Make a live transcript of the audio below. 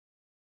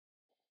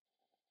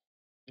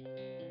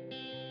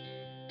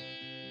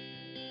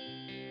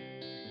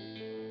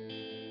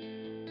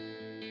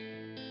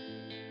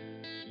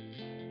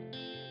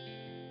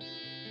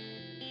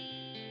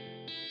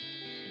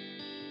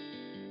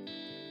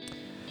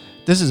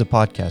This is a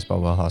podcast by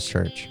Wellhouse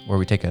Church, where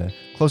we take a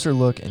closer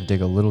look and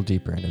dig a little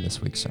deeper into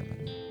this week's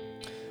sermon.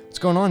 What's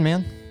going on,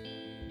 man?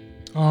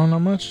 Oh, not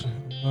much.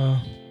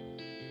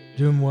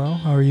 Doing well.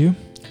 How are you?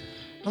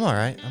 I'm all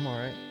right.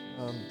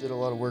 Did a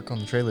lot of work on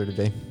the trailer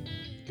today.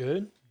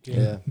 Good.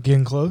 Yeah.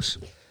 Getting close?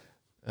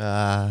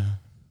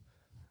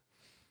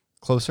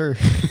 Closer.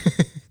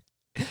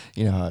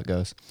 You know how it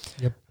goes.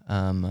 Yep.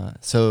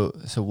 So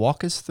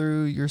walk us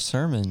through your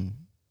sermon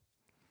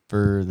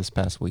for this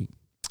past week.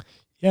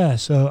 Yeah,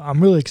 so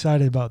I'm really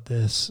excited about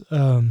this.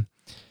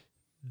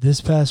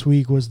 This past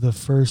week was the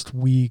first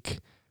week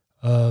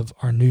of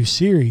our new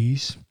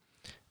series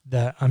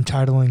that I'm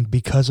titling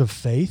Because of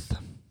Faith.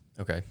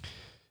 Okay.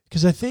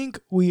 Because I think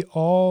we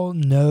all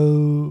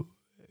know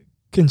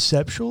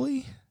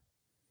conceptually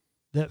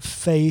that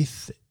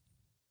faith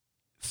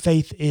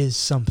is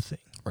something.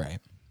 Right.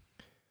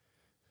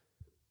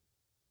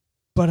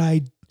 But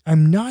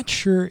I'm not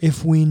sure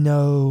if we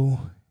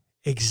know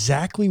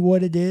exactly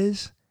what it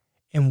is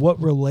and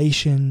what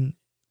relationship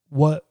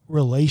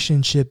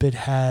it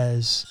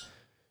has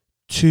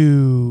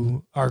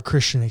to our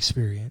Christian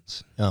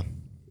experience. Yeah.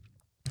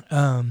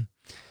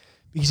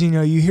 Because,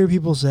 you hear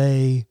people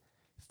say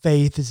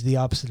faith is the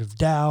opposite of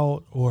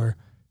doubt, or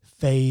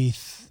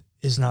faith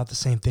is not the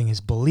same thing as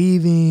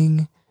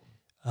believing.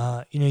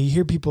 You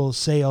hear people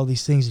say all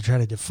these things to try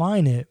to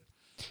define it.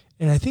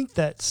 And I think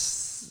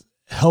that's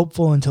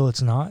helpful until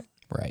it's not.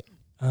 Right.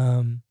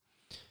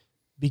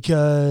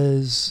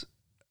 Because,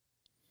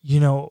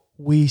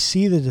 we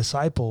see the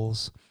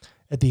disciples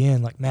at the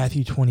end, like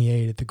Matthew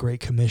 28 at the Great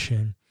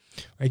Commission,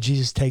 right?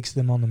 Jesus takes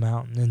them on the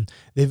mountain, and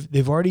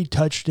they've already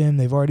touched him.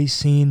 They've already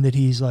seen that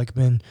he's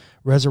been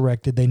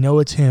resurrected. They know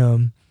it's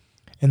him.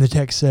 And the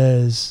text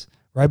says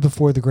right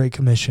before the Great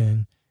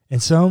Commission,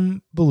 and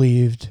some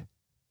believed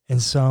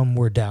and some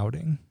were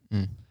doubting.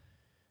 Mm.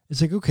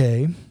 It's like,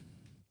 okay,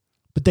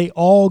 but they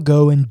all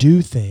go and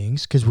do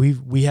things because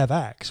we have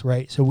Acts,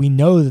 right? So we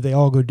know that they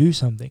all go do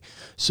something.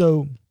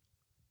 So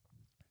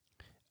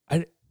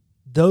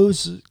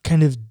those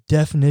kind of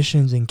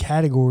definitions and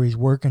categories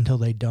work until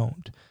they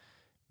don't,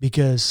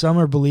 because some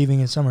are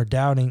believing and some are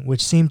doubting,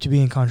 which seem to be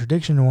in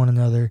contradiction to one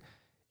another,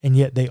 and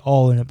yet they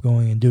all end up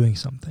going and doing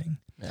something.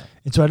 Yeah.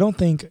 And so I don't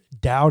think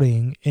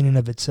doubting in and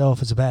of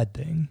itself is a bad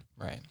thing.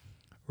 Right.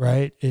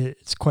 Right?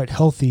 It's quite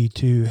healthy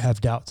to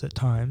have doubts at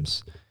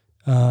times.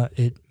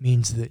 It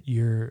means that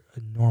you're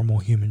a normal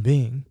human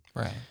being.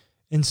 Right.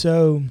 And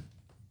so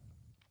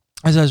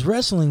as I was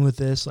wrestling with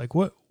this,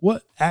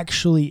 what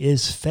actually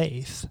is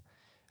faith?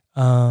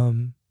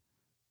 And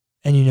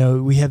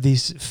we have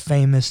these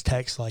famous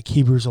texts like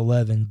Hebrews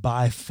 11,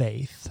 by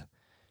faith,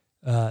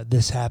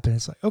 this happened.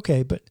 It's like,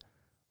 okay, but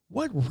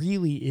what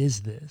really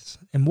is this?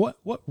 And what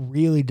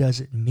really does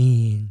it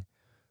mean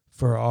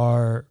for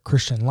our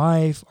Christian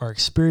life, our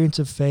experience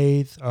of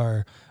faith,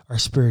 our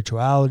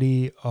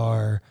spirituality,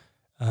 our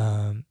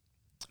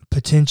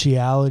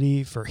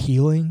potentiality for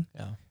healing?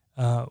 Yeah.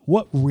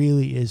 What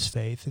really is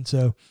faith? And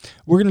so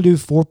we're going to do a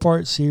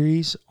 4-part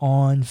series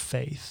on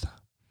faith.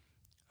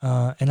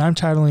 And I'm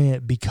titling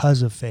it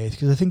Because of Faith,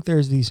 because I think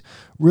there's these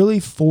really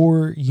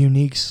 4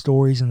 unique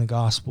stories in the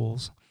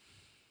Gospels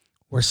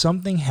where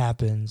something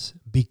happens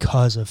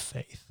because of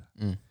faith.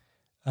 Mm.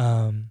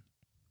 And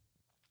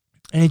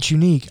it's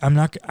unique. I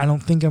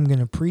don't think I'm going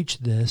to preach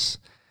this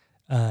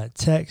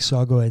text, so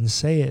I'll go ahead and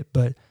say it,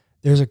 but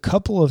there's a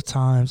couple of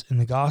times in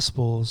the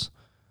Gospels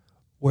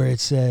where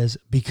it says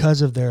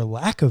because of their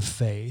lack of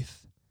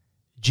faith,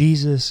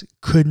 Jesus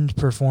couldn't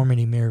perform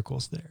any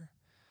miracles there.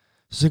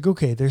 It's like,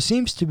 okay, there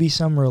seems to be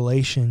some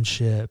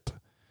relationship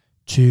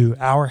to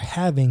our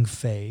having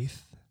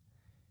faith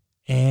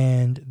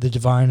and the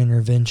divine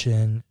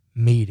intervention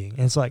meeting.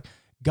 And it's like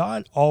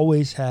God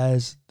always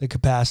has the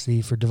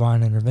capacity for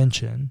divine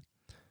intervention,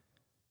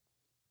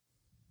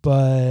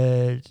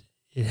 but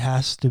it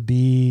has to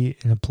be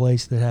in a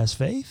place that has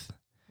faith.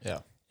 Yeah.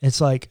 It's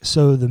like,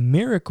 so the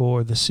miracle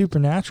or the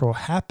supernatural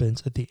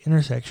happens at the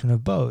intersection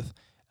of both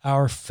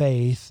our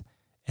faith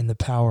and the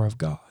power of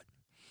God.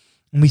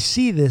 And we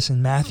see this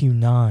in Matthew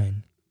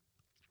 9.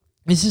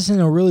 This is in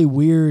a really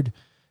weird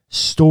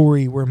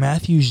story where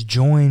Matthew's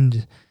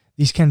joined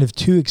these kind of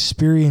 2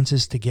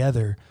 experiences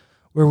together,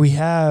 where we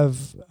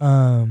have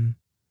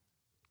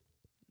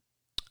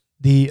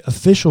the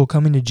official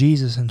coming to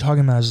Jesus and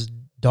talking about his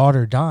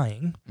daughter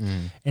dying.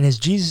 Mm. And as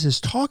Jesus is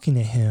talking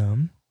to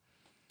him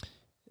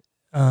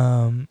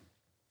and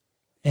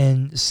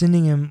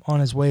sending him on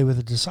his way with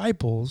the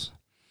disciples,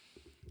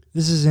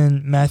 this is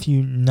in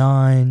Matthew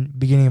 9,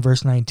 beginning of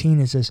verse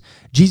 19. It says,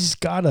 Jesus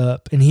got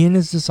up, and he and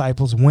his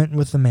disciples went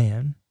with the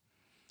man.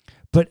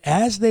 But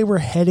as they were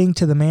heading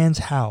to the man's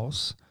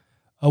house,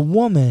 a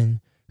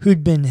woman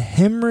who'd been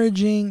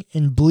hemorrhaging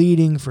and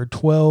bleeding for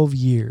 12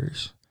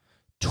 years,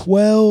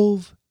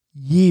 12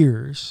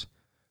 years,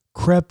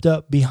 crept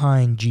up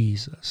behind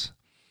Jesus.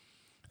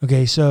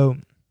 Okay, so,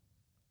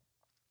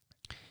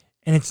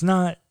 and it's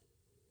not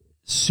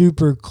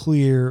super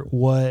clear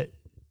what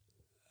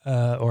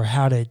or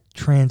how to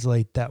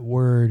translate that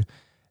word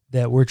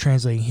that we're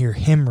translating here,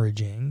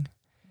 hemorrhaging.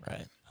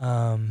 Right.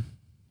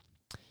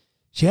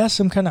 She has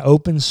some kind of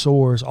open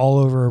sores all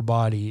over her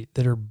body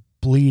that are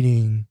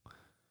bleeding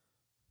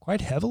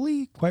quite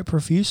heavily, quite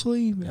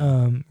profusely.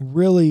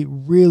 Really,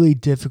 really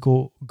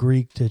difficult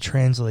Greek to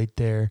translate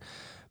there.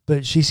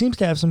 But she seems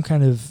to have some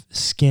kind of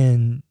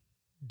skin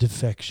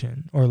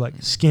defection or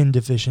like skin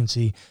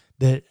deficiency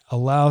that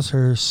allows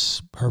her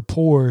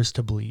pores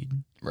to bleed.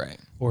 Right.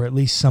 Or at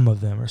least some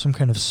of them, or some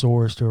kind of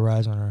sores to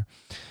arise on her.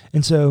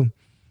 And so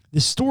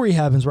this story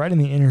happens right in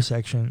the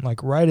intersection,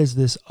 like right as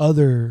this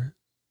other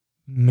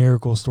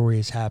miracle story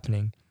is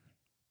happening.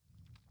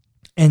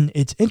 And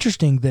it's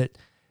interesting that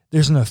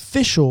there's an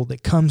official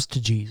that comes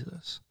to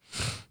Jesus,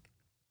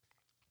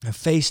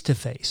 face to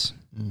face.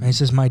 And he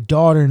says, my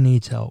daughter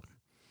needs help.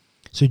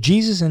 So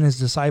Jesus and his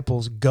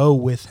disciples go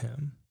with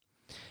him.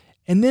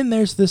 And then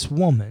there's this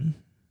woman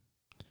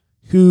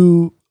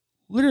who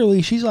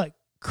literally, she's like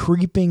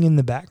creeping in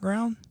the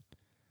background.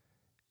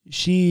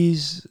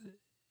 She's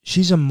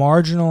a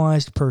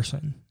marginalized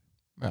person.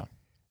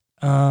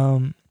 Yeah.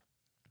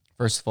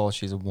 First of all,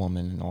 she's a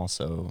woman, and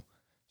also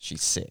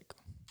she's sick.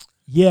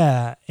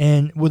 Yeah,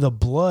 and with a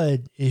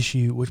blood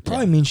issue, which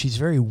probably means she's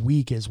very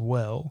weak as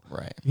well.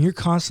 Right. When you're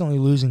constantly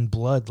losing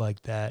blood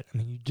like that, I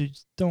mean, you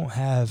just don't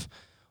have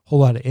a whole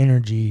lot of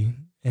energy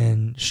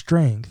and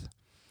strength.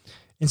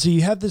 And so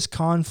you have this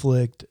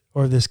conflict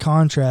or this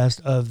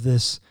contrast of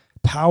this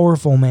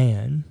powerful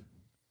man,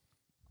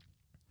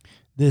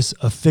 this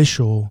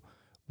official,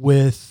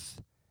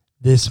 with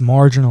this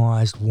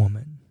marginalized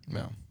woman.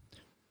 Yeah.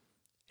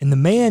 And the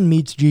man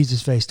meets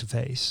Jesus face to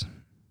face,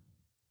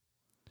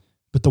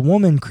 but the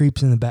woman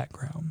creeps in the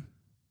background.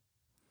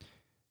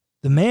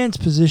 The man's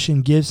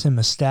position gives him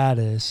a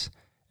status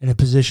and a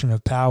position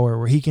of power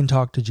where he can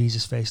talk to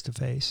Jesus face to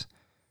face.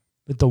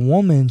 But the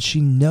woman,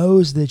 she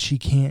knows that she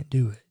can't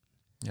do it.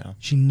 Yeah.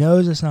 She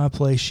knows it's not a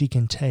place she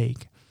can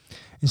take.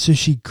 And so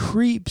she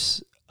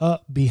creeps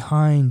up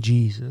behind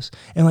Jesus.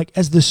 And like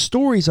as the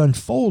story's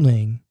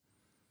unfolding,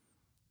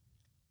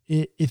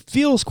 it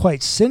feels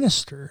quite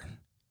sinister.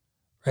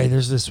 Right?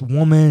 There's this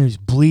woman who's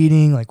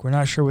bleeding, like we're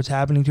not sure what's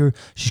happening to her.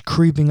 She's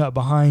creeping up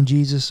behind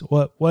Jesus.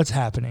 What's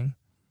happening?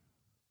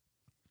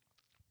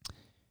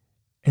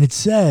 And it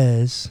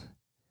says,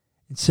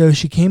 and so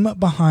she came up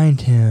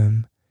behind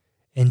him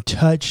and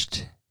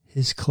touched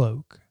his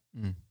cloak.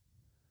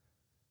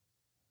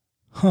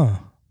 Huh.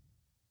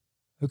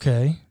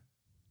 Okay.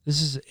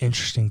 This is an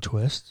interesting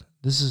twist.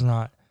 This is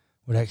not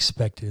what I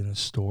expected in the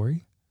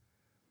story.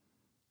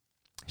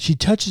 She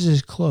touches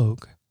his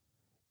cloak,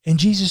 and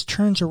Jesus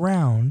turns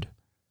around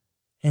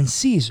and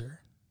sees her.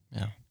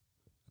 Yeah.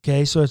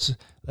 Okay, so it's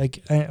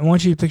like, I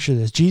want you to picture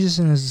this. Jesus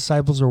and his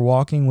disciples are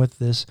walking with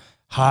this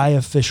high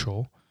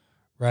official,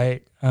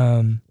 right?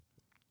 And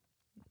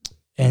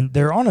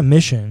they're on a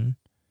mission.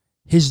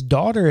 His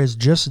daughter has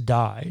just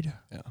died.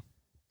 Yeah.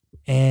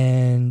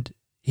 And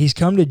he's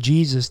come to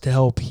Jesus to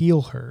help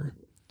heal her.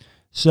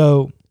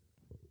 So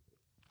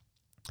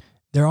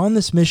they're on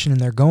this mission and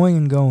they're going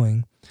and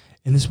going.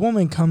 And this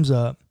woman comes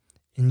up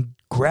and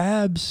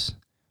grabs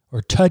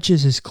or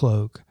touches his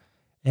cloak,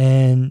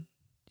 and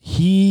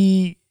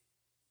he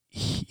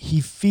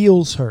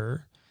feels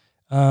her.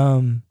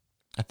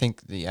 I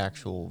think the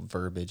actual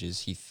verbiage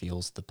is he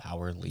feels the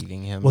power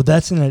leaving him. Well,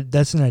 that's in a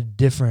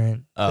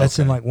different. That's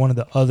in okay. like one of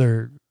the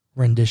other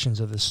renditions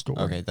of this story.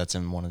 Okay, that's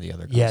in one of the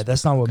other. Yeah,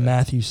 that's not what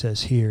Matthew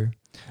says here.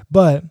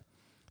 But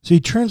so he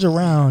turns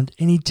around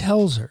and he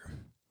tells her,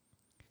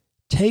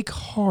 "Take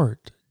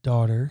heart,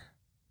 daughter.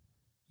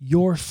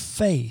 Your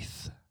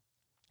faith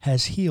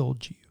has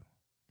healed you."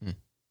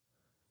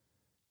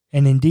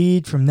 And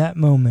indeed, from that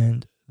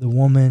moment, the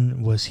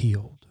woman was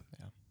healed.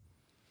 Yeah.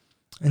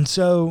 And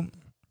so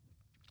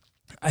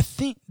I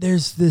think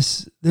there's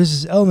this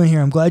element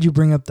here. I'm glad you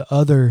bring up the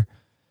other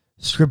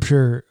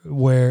scripture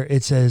where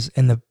it says,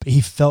 and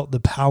he felt the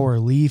power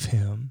leave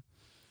him.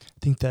 I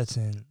think that's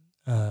in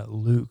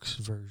Luke's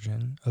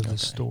version of the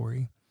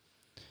story.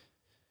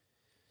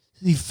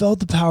 He felt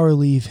the power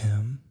leave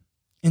him.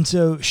 And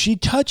so she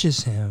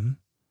touches him,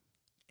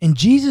 and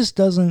Jesus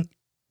doesn't,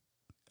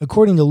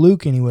 according to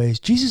Luke anyways,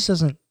 Jesus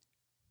doesn't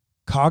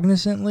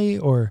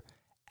cognizantly or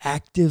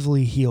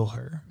actively heal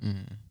her.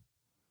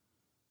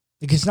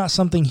 Like it's not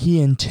something he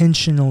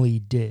intentionally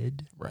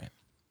did. Right.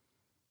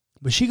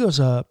 But she goes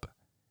up,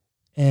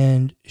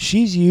 and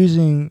she's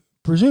using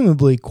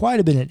presumably quite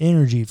a bit of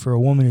energy for a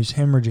woman who's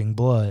hemorrhaging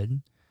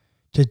blood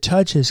to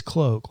touch his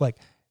cloak, like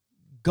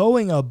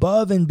going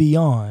above and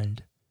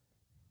beyond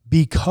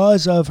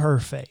because of her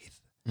faith.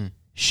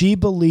 She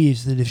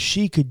believes that if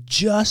she could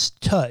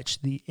just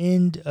touch the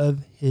end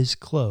of his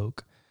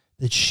cloak,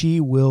 that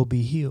she will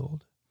be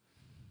healed.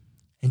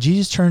 And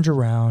Jesus turns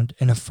around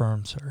and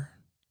affirms her.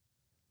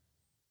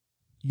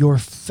 Your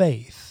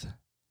faith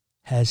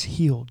has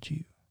healed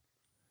you.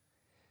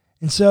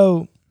 And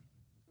so,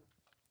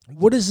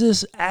 what does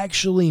this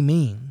actually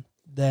mean?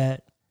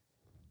 That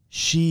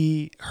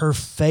her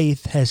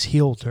faith has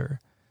healed her.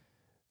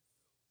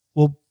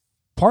 Well,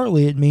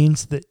 partly it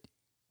means that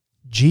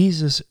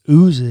Jesus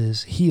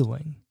oozes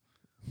healing,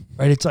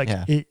 right? It's like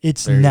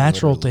it's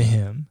natural to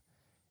him.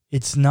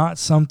 It's not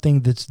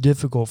something that's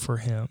difficult for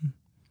him.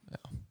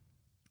 Yeah.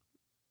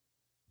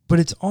 But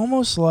it's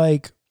almost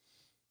like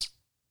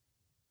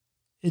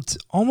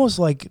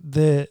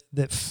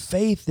that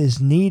faith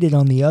is needed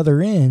on the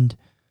other end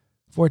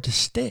for it to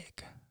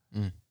stick.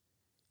 Mm.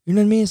 You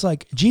know what I mean? It's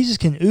like Jesus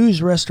can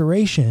ooze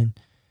restoration.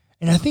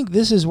 And I think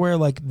this is where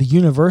like the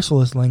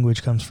universalist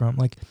language comes from.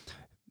 Like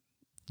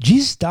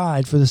Jesus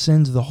died for the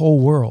sins of the whole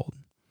world.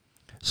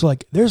 So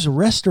like there's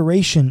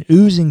restoration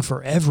oozing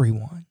for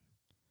everyone.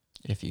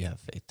 If you have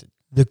faith.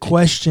 The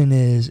question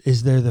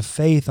is there the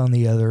faith on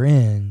the other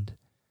end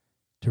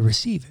to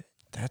receive it?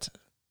 That's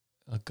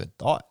a good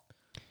thought.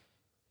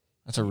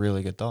 That's a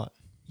really good thought.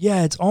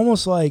 Yeah, it's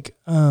almost like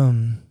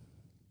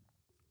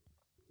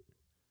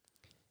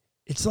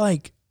it's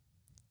like,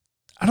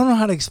 I don't know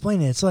how to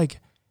explain it. It's like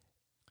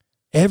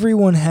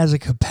everyone has a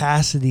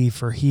capacity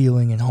for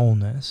healing and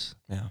wholeness.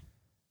 Yeah.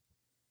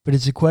 But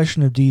it's a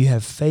question of, do you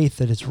have faith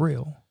that it's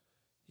real?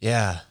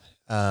 Yeah.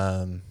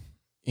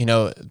 You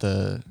know,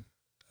 the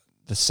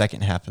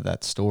second half of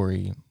that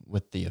story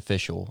with the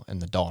official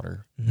and the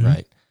daughter, Mm-hmm.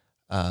 right?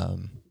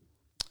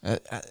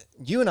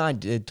 You and I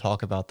did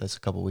talk about this a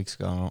couple weeks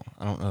ago.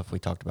 I don't know if we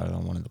talked about it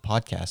on one of the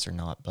podcasts or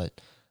not, but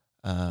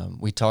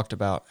we talked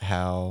about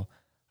how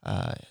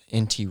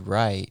N.T.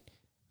 Wright,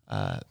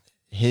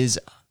 his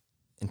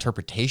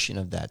interpretation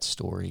of that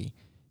story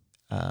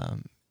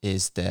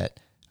is that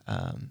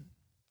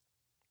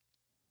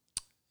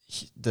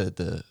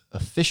the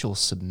official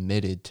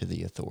submitted to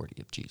the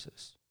authority of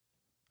Jesus,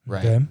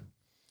 right? Okay.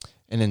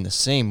 And in the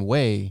same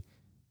way,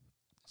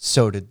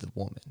 so did the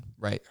woman,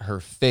 right?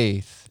 Her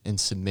faith in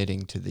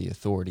submitting to the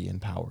authority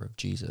and power of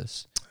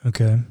Jesus.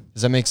 Okay.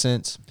 Does that make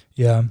sense?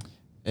 Yeah.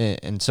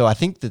 And so I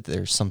think that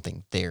there's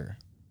something there.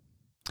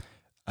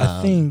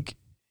 I think,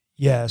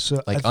 yeah.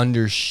 So like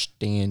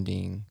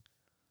understanding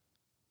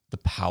the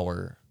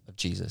power of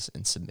Jesus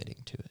and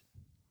submitting to it.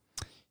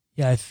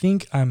 Yeah, I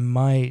think I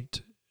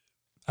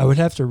would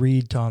have to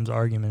read Tom's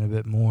argument a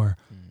bit more,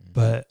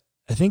 but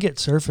I think at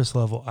surface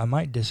level, I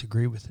might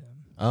disagree with him.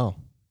 Oh.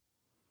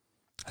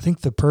 I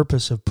think the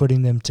purpose of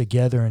putting them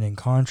together and in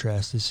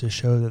contrast is to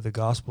show that the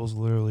gospel is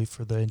literally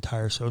for the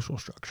entire social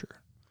structure,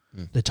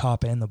 the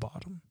top and the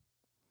bottom.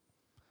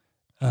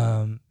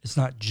 It's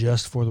not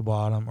just for the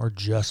bottom or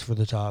just for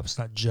the top. It's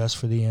not just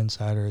for the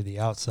insider or the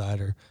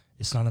outsider.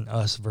 It's not an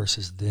us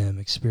versus them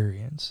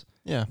experience.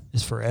 Yeah.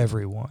 It's for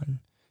everyone.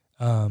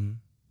 And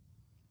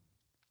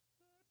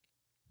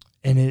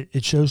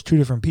it shows two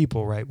different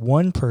people, right?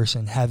 One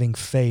person having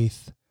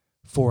faith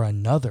for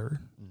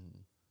another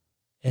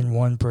and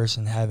one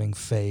person having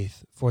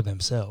faith for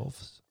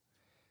themselves.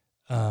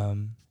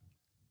 It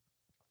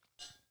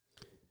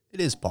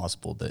is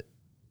possible that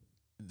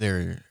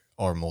there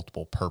are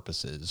multiple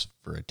purposes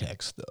for a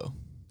text, though.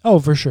 Oh,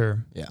 for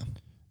sure. Yeah.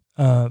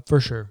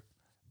 For sure.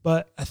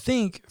 But I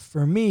think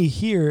for me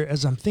here,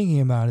 as I'm thinking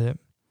about it,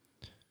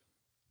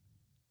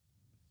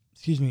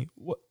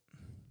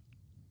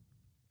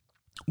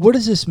 what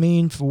does this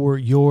mean for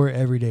your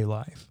everyday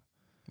life?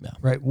 Yeah.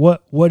 Right?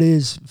 What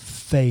is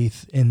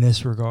faith in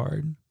this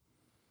regard?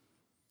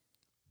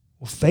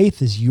 Well,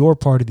 faith is your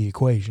part of the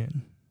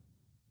equation.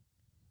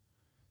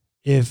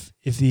 If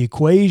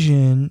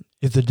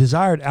the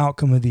desired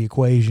outcome of the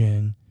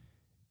equation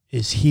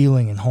is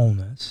healing and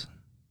wholeness,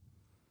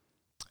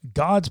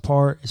 God's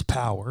part is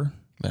power.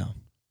 Yeah.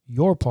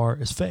 Your part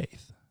is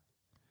faith.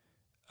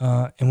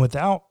 And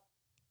without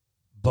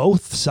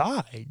both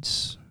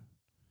sides,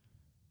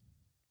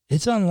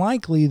 it's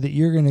unlikely that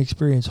you're going to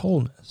experience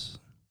wholeness.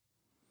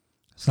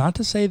 It's not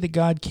to say that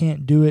God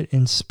can't do it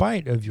in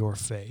spite of your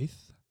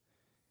faith.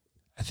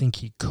 I think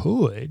he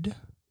could,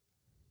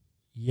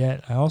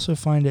 yet I also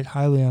find it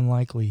highly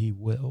unlikely he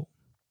will.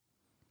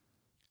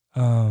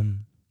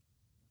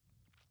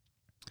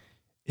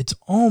 It's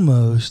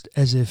almost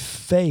as if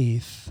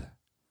faith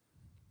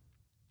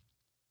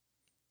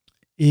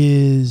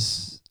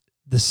is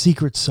the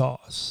secret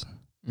sauce.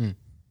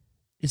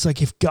 It's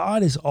like if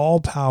God is all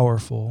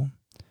powerful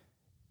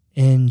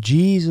and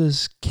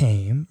Jesus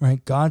came,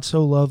 right? God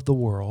so loved the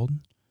world.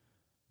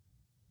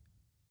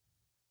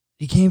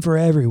 He came for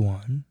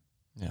everyone.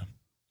 Yeah.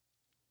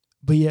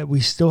 But yet we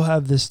still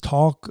have this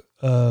talk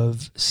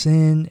of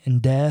sin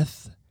and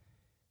death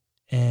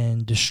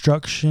and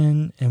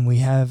destruction, and we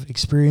have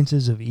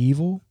experiences of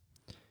evil.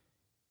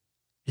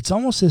 It's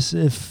almost as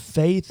if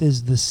faith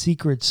is the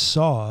secret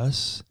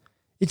sauce.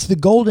 It's the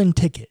golden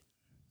ticket.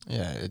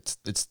 Yeah,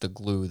 it's the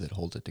glue that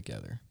holds it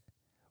together.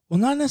 Well,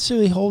 not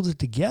necessarily holds it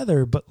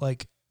together, but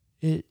like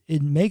it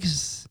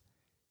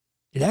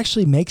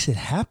actually makes it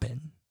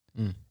happen.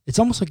 It's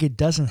almost like it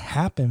doesn't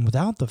happen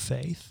without the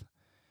faith.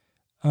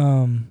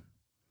 And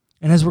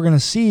as we're going to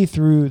see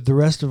through the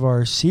rest of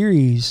our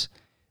series,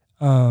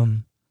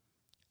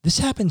 this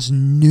happens a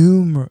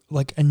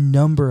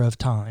number of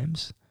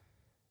times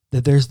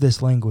that there's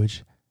this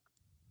language.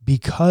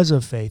 because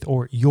of faith,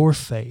 or your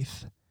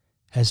faith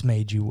has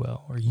made you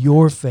well, or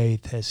your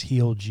faith has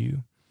healed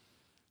you.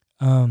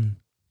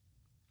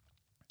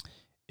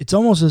 It's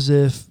almost as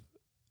if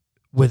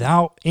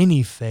without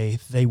any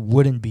faith, they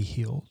wouldn't be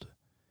healed.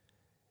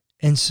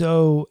 And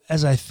so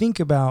as I think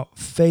about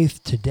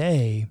faith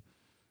today,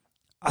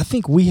 I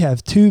think we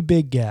have two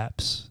big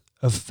gaps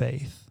of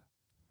faith.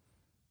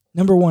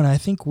 Number one, I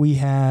think we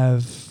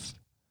have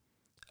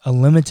a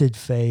limited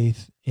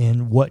faith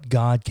in what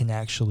God can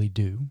actually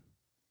do.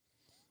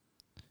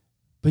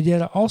 But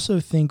yet I also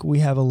think we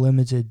have a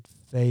limited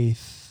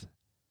faith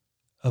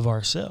of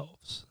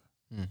ourselves,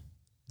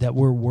 that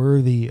we're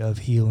worthy of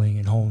healing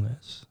and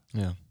wholeness.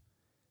 Yeah.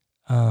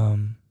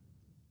 And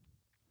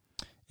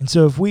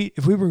so if we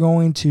were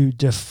going to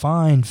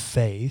define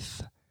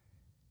faith,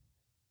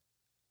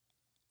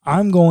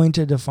 I'm going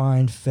to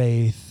define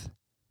faith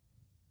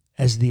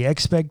as the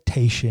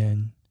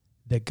expectation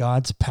that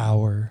God's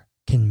power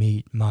can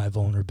meet my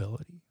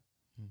vulnerability.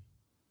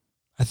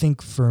 I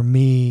think for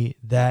me,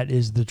 that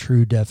is the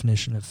true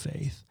definition of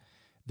faith,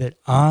 that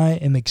I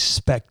am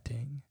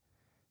expecting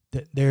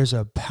that there's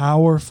a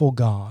powerful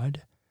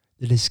God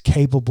that is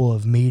capable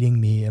of meeting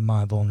me in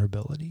my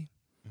vulnerability.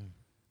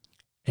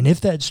 And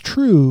if that's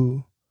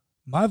true,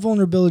 my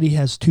vulnerability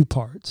has two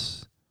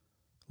parts.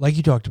 Like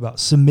you talked about,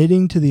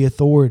 submitting to the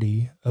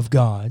authority of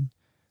God,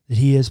 that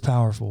he is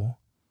powerful,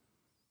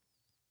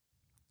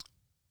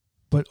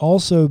 but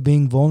also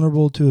being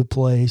vulnerable to a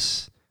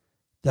place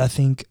that I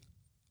think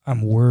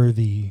I'm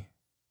worthy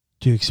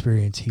to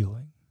experience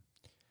healing.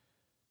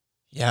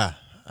 Yeah.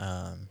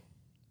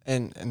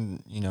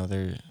 And you know,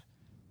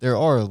 there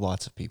are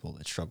lots of people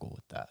that struggle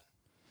with that.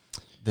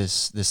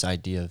 This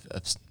idea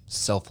of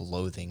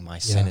self-loathing. My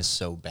sin is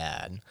so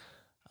bad.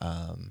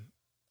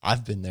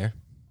 I've been there,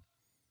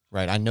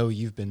 right? I know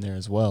you've been there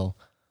as well.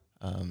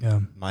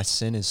 My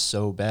sin is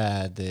so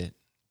bad that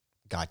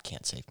God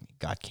can't save me.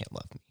 God can't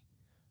love me,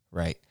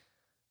 right?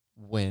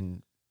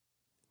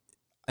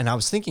 And I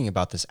was thinking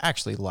about this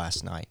actually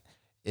last night.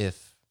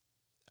 If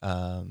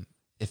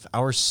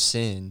our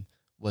sin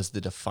was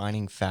the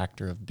defining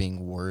factor of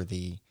being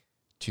worthy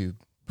to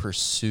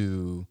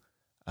pursue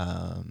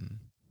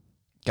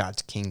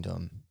God's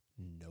kingdom,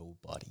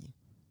 nobody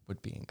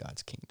would be in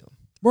God's kingdom.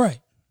 Right.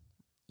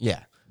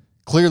 Yeah.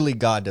 Clearly,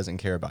 God doesn't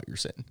care about your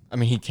sin. I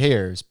mean, he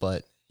cares,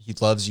 but he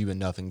loves you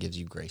enough and gives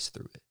you grace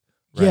through it.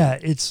 Right? Yeah,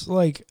 it's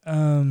like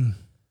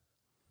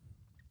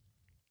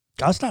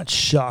God's not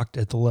shocked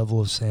at the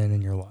level of sin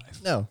in your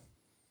life. No.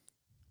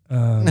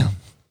 No.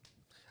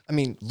 I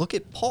mean, look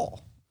at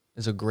Paul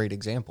as a great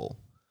example,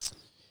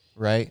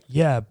 right?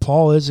 Yeah,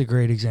 Paul is a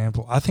great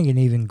example. I think an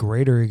even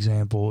greater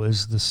example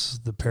is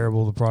the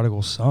parable of the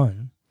prodigal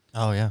son.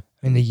 Oh, yeah.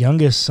 I mean, the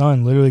youngest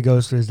son literally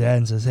goes to his dad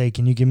and says, "Hey,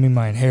 can you give me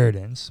my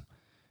inheritance?"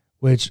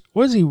 Which,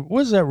 what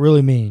does that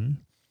really mean?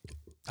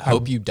 I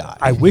hope you die.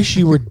 I wish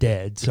you were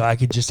dead so I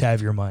could just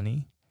have your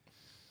money.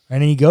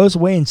 And then he goes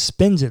away and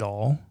spends it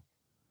all.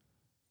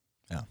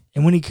 Yeah.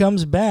 And when he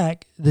comes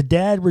back, the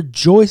dad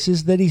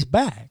rejoices that he's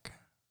back.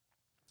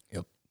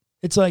 Yep.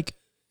 It's like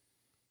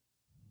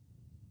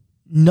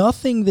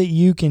nothing that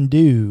you can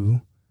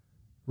do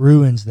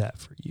ruins that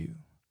for you.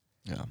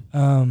 Yeah.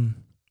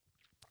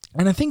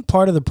 And I think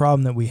part of the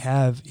problem that we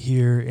have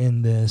here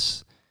in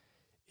this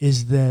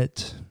is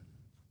that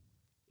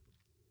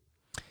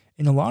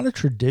in a lot of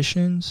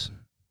traditions,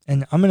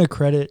 and I'm going to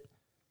credit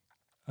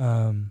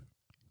the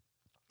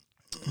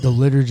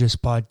Liturgist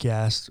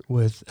podcast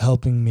with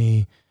helping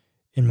me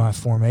in my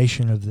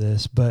formation of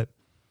this, but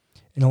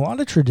in a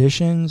lot of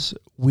traditions,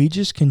 we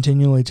just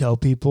continually tell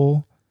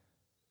people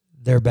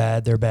they're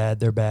bad, they're bad,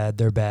 they're bad,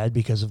 they're bad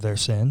because of their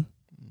sin.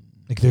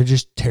 Like they're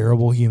just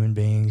terrible human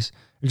beings.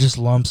 They're just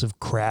lumps of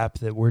crap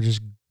that we're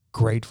just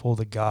grateful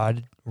that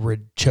God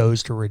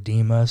chose to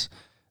redeem us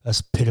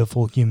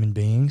pitiful human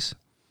beings.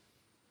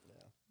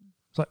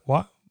 It's like,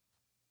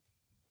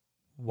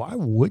 why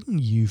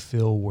wouldn't you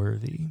feel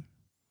worthy?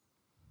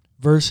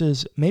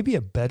 Versus maybe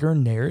a better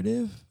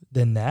narrative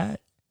than that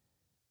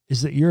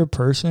is that you're a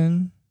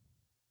person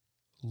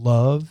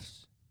loved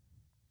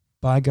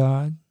by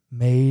God,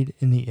 made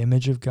in the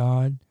image of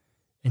God,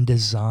 and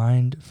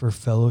designed for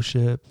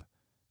fellowship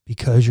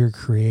because you're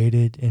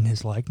created in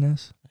his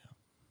likeness.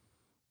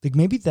 Like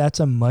maybe that's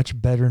a much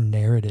better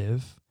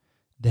narrative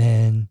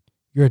than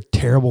you're a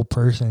terrible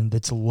person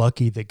that's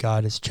lucky that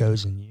God has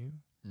chosen you.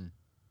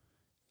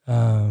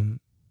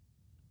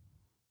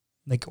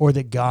 Or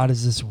that God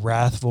is this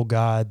wrathful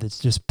God that's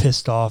just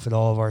pissed off at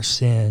all of our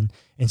sin,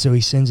 and so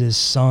he sends his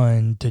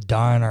son to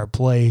die in our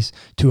place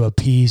to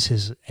appease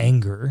his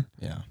anger.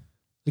 Yeah.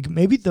 Like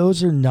maybe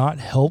those are not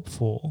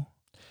helpful.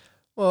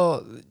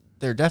 Well,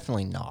 they're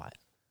definitely not.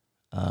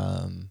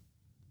 And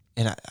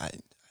I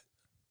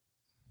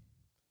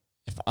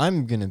if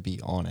I'm going to be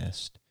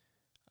honest,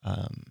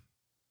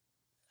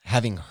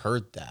 having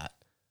heard that,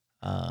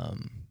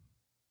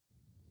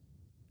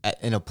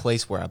 in a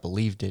place where I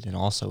believed it, and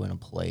also in a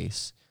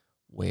place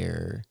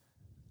where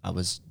I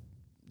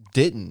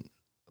didn't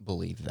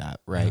believe that,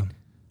 right?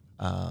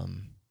 Yeah.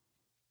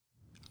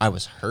 I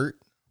was hurt,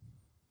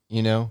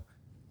 you know,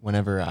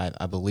 whenever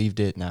I believed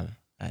it and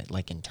I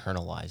like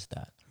internalized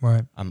that.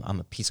 Right. I'm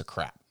a piece of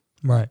crap.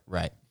 Right.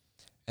 Right.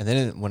 And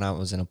then when I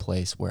was in a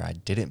place where I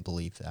didn't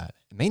believe that,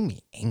 it made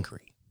me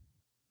angry.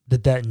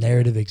 That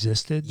narrative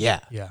existed? Yeah.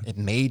 Yeah. It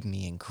made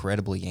me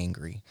incredibly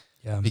angry.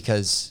 Yeah.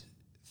 Because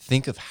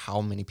think of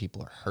how many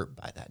people are hurt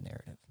by that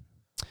narrative.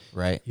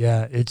 Right.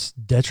 Yeah. It's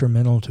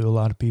detrimental to a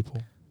lot of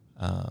people.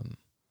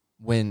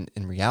 When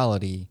in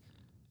reality,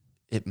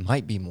 it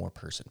might be more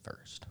person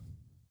first.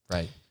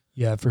 Right.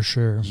 Yeah, for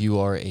sure. You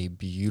are a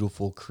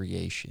beautiful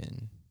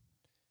creation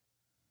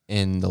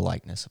in the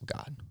likeness of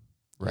God.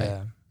 Right.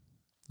 Yeah.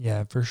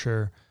 Yeah, for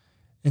sure.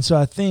 And so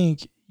I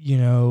think,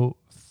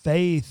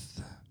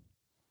 faith,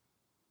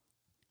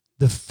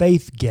 the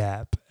faith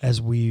gap,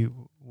 as we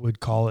would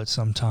call it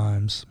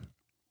sometimes,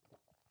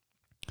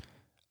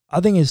 I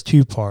think is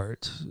two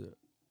parts.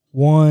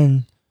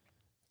 One,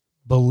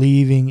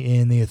 believing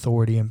in the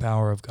authority and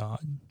power of God.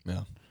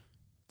 Yeah.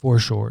 For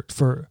short.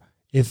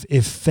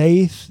 If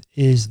faith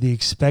is the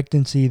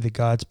expectancy that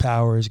God's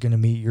power is going to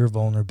meet your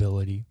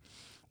vulnerability,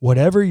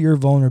 whatever your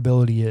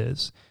vulnerability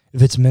is,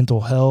 if it's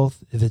mental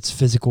health, if it's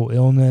physical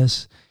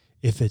illness,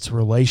 if it's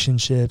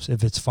relationships,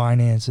 if it's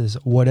finances,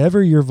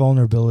 whatever your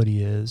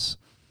vulnerability is,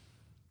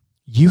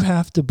 you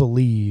have to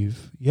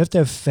believe, you have to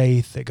have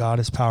faith that God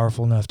is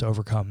powerful enough to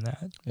overcome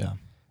that. Yeah.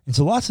 And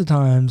so lots of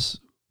times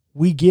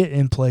we get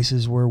in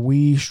places where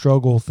we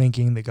struggle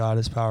thinking that God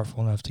is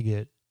powerful enough to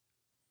get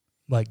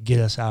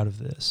us out of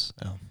this.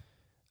 Yeah.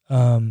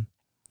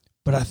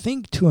 But I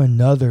think to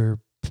another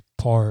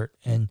part,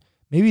 and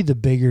maybe the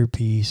bigger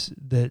piece,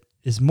 that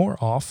is more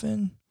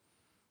often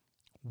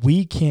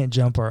we can't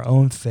jump our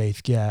own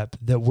faith gap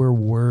that we're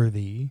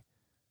worthy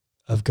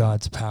of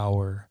God's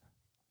power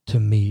to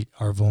meet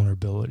our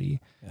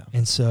vulnerability. Yeah.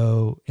 And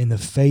so in the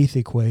faith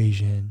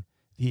equation,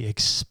 the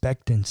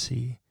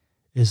expectancy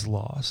is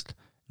lost,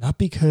 not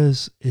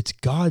because it's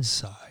God's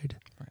side.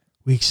 Right.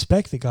 We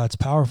expect that God's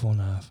powerful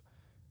enough,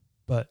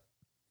 but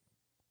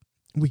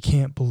we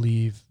can't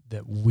believe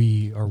that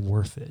we are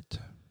worth it.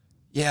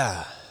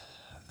 Yeah.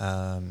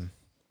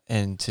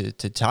 And to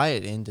tie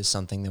it into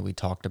something that we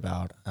talked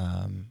about,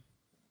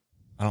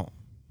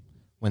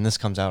 when this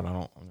comes out,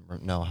 I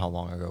don't know how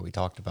long ago we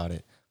talked about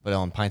it, but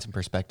on Pints and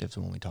Perspectives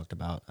when we talked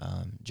about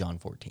John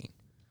 14.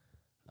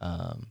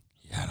 Yeah,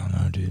 I don't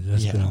know, dude.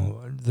 That's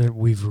been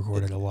we've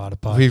recorded a lot of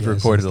podcasts. We've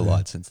recorded a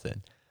lot since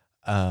then.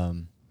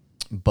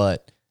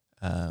 But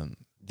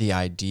the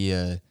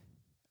idea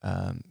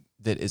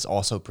that is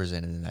also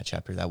presented in that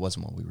chapter, that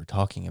wasn't what we were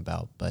talking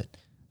about, but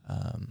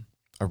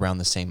around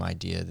the same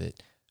idea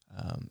that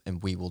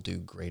and we will do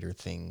greater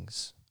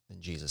things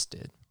than Jesus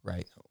did,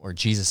 right? Or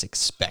Jesus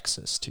expects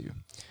us to.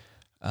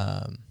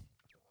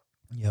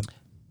 Yep.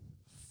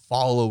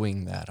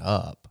 Following that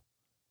up,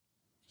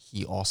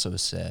 he also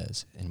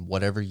says, and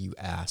whatever you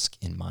ask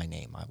in my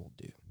name, I will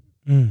do.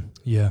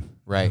 Yeah.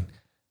 Right? Yeah.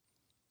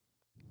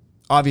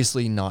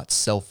 Obviously not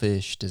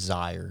selfish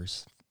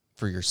desires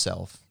for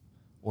yourself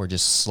or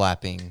just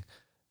slapping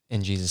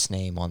in Jesus'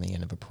 name on the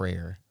end of a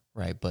prayer,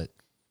 right? But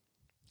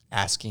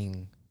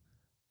asking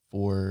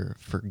for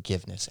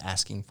forgiveness,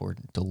 asking for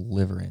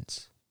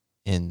deliverance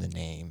in the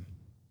name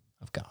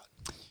of God.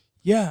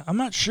 Yeah, I'm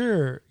not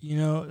sure.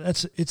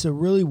 It's a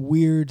really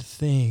weird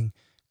thing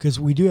because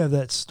we do have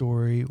that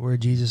story where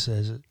Jesus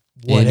says,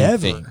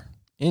 whatever.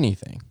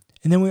 Anything.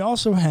 And then we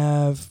also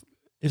have,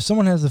 if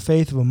someone has the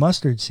faith of a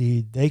mustard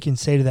seed, they can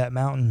say to that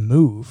mountain,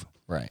 move.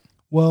 Right.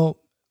 Well,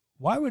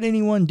 why would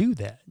anyone do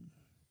that?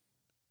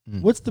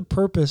 What's the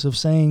purpose of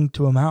saying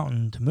to a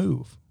mountain to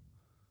move?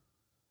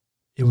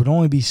 It would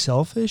only be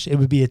selfish. It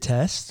would be a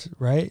test,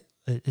 right?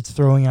 It's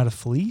throwing out a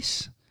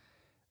fleece.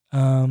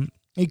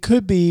 It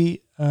could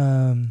be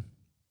a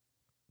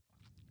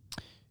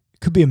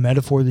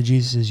metaphor that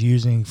Jesus is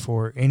using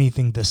for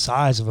anything the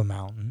size of a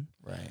mountain,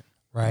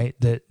 right?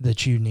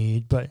 That you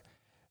need. But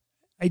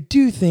I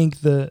do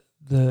think the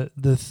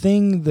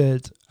thing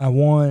that I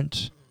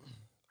want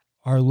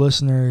our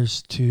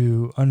listeners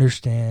to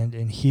understand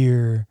and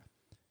hear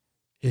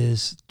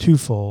is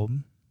twofold.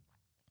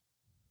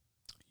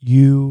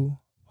 You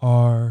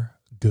are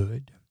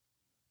good.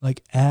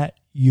 Like at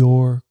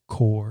your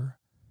core,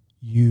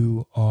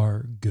 you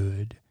are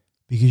good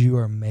because you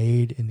are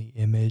made in the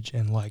image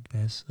and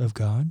likeness of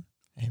God.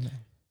 Amen.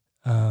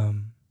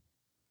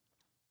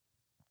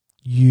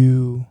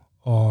 You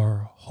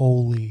are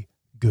holy,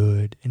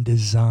 good, and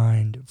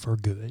designed for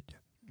good.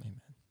 Amen.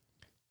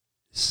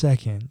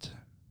 Second,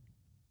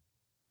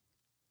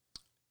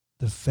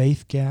 the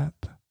faith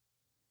gap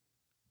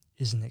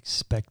is an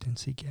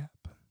expectancy gap.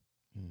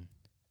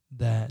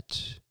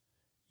 That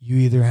you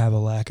either have a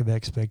lack of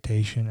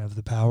expectation of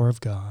the power of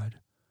God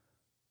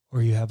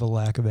or you have a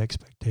lack of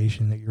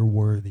expectation that you're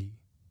worthy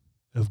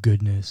of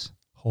goodness,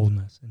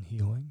 wholeness, and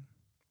healing.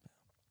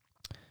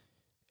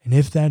 And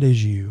if that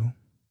is you,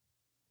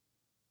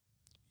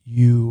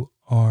 you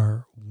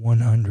are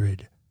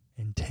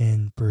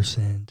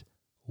 110%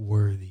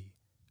 worthy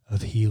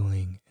of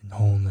healing and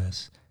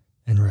wholeness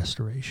and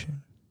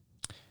restoration.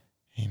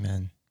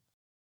 Amen.